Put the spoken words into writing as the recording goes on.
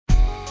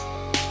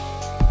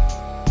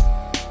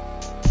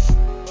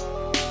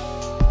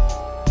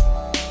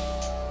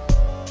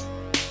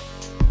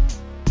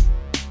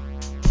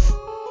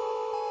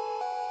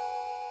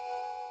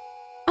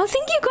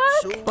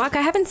Guac,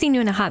 I haven't seen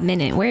you in a hot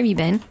minute. Where have you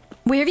been?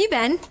 Where have you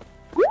been?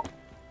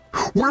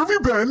 Where have you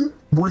been?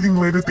 Working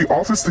late at the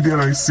office again,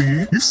 I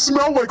see. You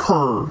smell like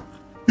her.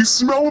 You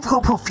smell of her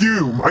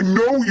perfume. I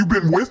know you've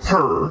been with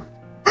her.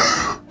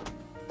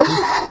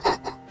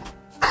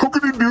 How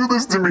could you do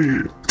this to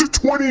me? To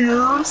 20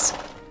 years?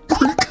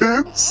 3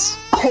 kids?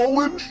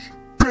 College?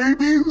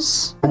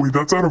 Babies? Oh wait,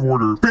 that's out of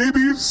order.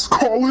 Babies?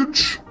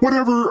 College?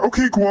 Whatever.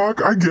 Okay,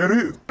 Guac, I get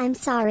it. I'm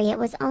sorry, it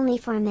was only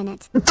for a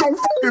minute. Don't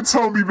f***ing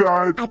tell me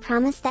that. I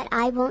promise that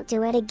I won't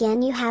do it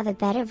again. You have a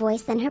better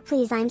voice than her.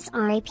 Please, I'm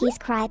sorry. Peace,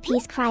 cry,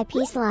 peace,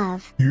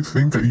 love. You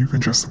think that you can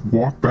just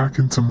walk back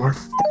into my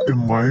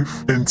f***ing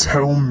life and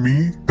tell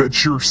me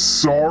that you're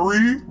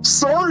sorry?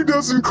 Sorry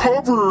doesn't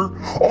cover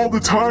all the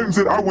times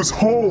that I was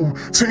home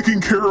taking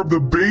care of the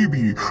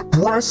baby,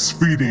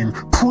 breastfeeding,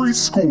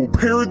 preschool,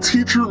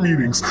 parent-teacher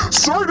meetings.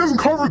 Sorry doesn't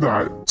cover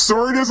that.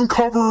 Sorry doesn't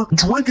cover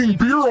drinking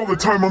beer all the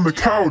time on the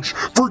couch,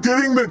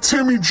 forgetting that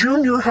Timmy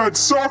Jr. had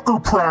soccer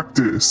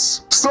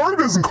practice. Sorry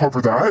doesn't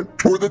cover that.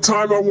 Or the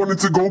time I wanted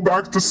to go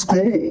back to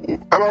school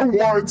and I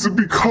wanted to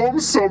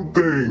become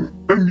something,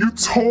 and you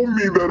told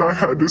me that I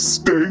had to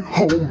stay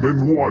home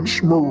and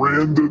watch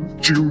Miranda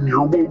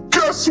Jr. Well,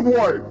 guess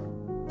what?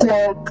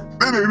 Guac,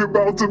 it ain't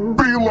about to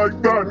be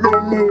like that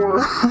no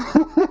more.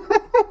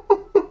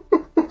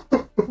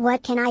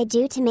 What can I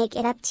do to make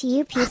it up to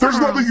you, peace? There's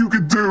nothing you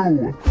can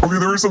do. Okay,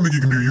 there is something you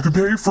can do. You can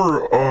pay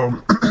for,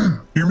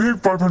 you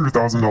made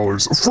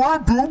 $500,000 for a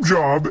boob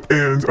job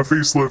and a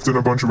facelift and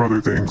a bunch of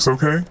other things,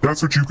 okay?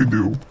 That's what you can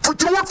do.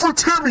 Do it for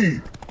Timmy!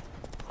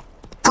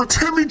 For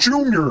Timmy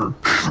Jr.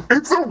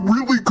 It's a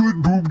really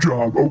good boob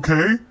job,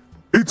 okay?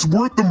 It's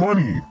worth the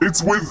money.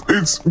 It's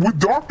with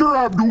Dr.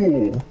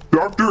 Abdul.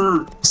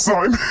 Dr.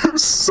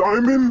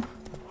 Simon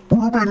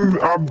Ruben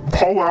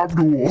Paul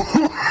Abdul.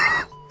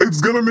 It's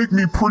gonna make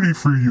me pretty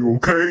for you,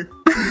 okay?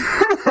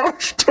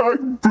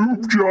 Hashtag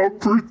boob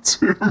job for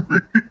Timmy.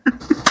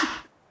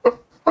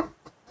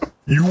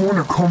 You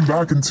wanna come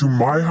back into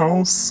my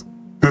house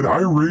that I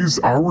raised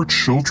our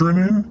children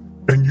in?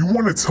 And you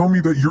wanna tell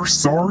me that you're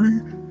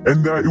sorry?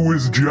 And that it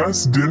was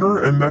just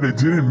dinner and that it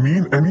didn't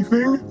mean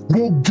anything?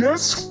 Well,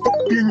 guess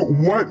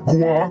fucking what,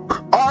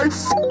 Guac? I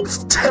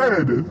fucked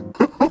Ted!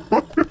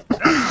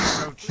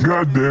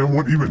 God damn,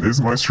 what even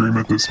is my stream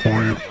at this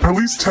point? At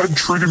least Ted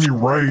treated me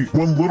right.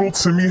 When little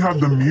Timmy had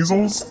the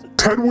measles,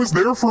 Ted was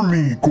there for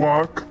me,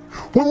 Guac.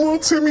 When little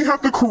Timmy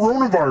had the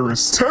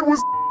coronavirus, Ted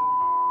was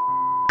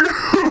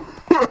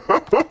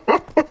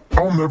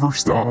I'll never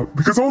stop,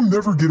 because I'll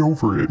never get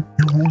over it.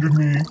 You wounded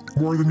me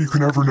more than you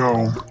can ever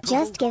know.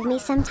 Just give me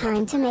some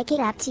time to make it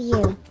up to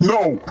you.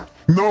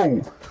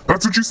 No,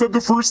 that's what you said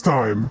the first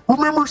time.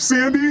 Remember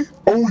Sandy?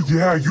 Oh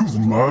yeah, you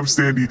love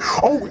Sandy.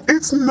 Oh,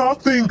 it's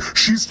nothing.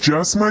 She's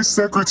just my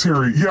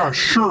secretary. Yeah,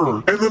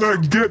 sure. And then I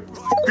get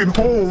fucking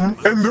home,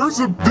 and there's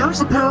a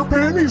pair of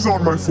panties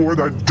on my floor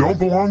that don't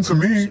belong to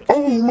me.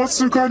 Oh, must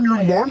have gotten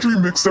your laundry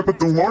mixed up at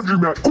the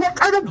laundromat.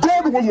 Look, I don't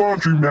go to a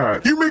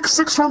laundromat. You make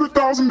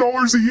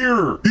 $600,000 a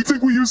year. You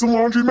think we use a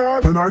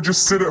laundromat? And I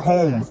just sit at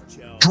home,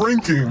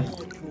 drinking,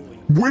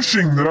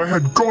 wishing that I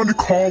had gone to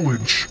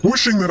college,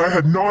 wishing that I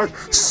had not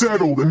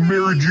settled and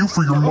married you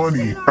for your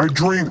money. I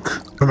drink,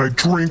 and I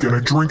drink, and I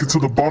drink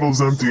until the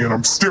bottle's empty, and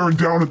I'm staring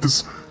down at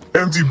this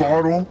empty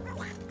bottle,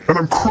 and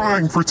I'm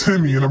crying for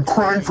Timmy, and I'm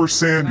crying for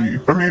Sandy.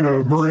 I mean,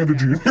 Miranda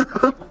Jr.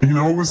 You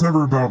know, it was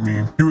never about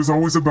me. It was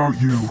always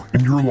about you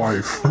and your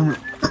life.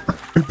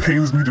 It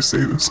pains me to say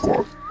this,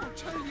 Guac.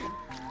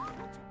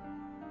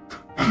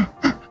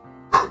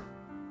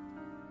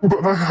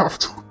 But I have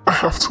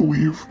to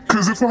leave.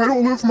 Because if I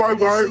don't live my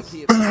life,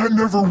 then I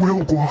never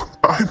will, Guac.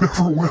 I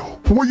never will.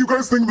 What, you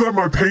guys think that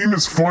my pain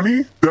is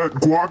funny? That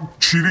Guac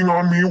cheating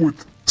on me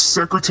with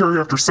secretary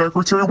after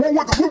secretary? What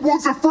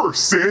was it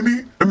first?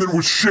 Sandy? And then it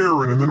was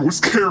Sharon, and then it was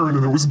Karen,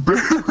 and then it was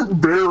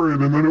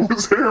Baron, and then it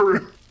was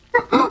Aaron.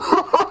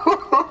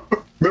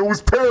 Then it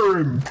was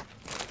Perrin.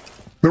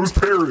 There was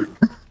Parrot.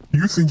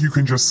 You think you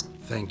can just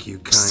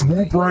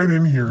swoop right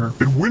in here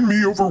and win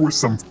me over with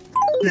some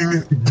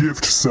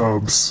gift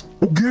subs?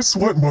 Well, guess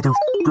what,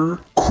 motherfucker?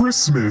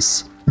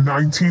 Christmas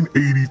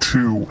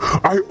 1982.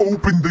 I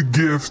opened the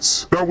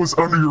gift that was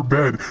under your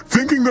bed,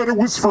 thinking that it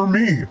was for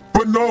me.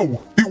 But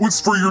no, it was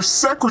for your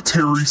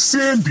secretary,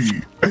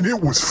 Sandy. And it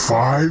was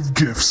 5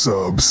 gift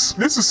subs.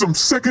 This is some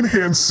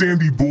secondhand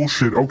Sandy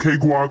bullshit, okay,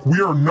 Guac? We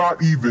are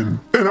not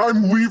even. And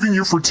I'm leaving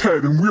you for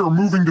Ted, and we are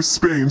moving to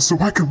Spain so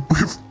I can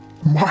live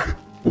my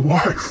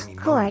life.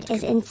 Court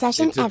is in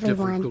session,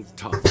 everyone.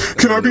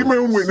 Can I be my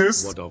own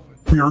witness?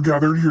 We are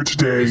gathered here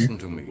today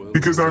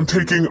because I'm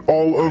taking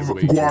all of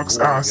Guac's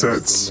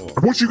assets.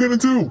 What you gonna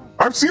do?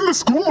 I've seen the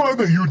school mod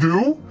that you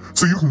do,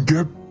 so you can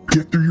get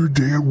through your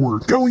day at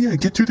work. Oh yeah,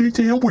 get through your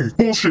day at work.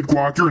 Bullshit,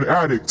 Guac, you're an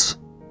addict.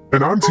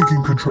 And I'm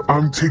taking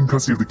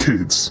custody of the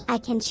kids. I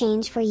can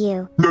change for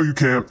you. No, you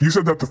can't. You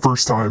said that the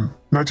first time.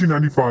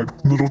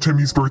 1995, little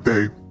Timmy's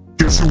birthday.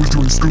 Guess who was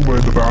doing scuba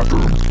in the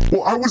bathroom?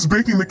 Well, I was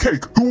baking the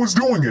cake. Who was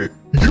doing it?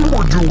 You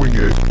were doing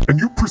it. And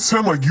you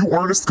pretend like you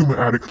aren't a scuba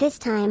addict. This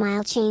time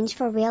I'll change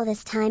for real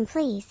this time,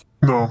 please.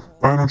 No,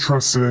 I don't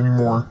trust it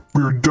anymore.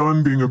 We are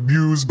done being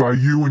abused by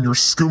you and your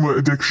skooma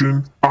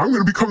addiction. I'm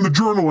gonna become the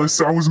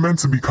journalist I was meant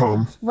to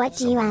become. What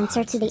do you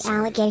answer to the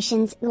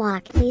allegations,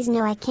 Walk? Please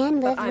know I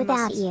can live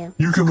without you.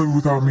 You can live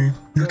without me.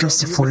 You're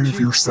just afraid of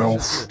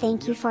yourself.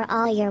 Thank you for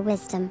all your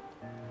wisdom.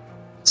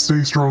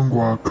 Stay strong,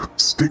 Guac.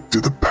 Stick to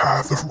the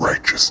path of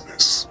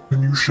righteousness,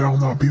 and you shall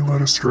not be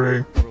led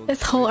astray.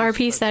 This whole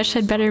RP sesh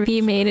had better be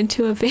made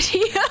into a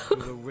video.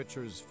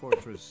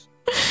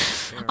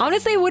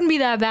 Honestly, it wouldn't be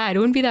that bad. It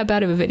wouldn't be that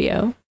bad of a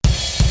video.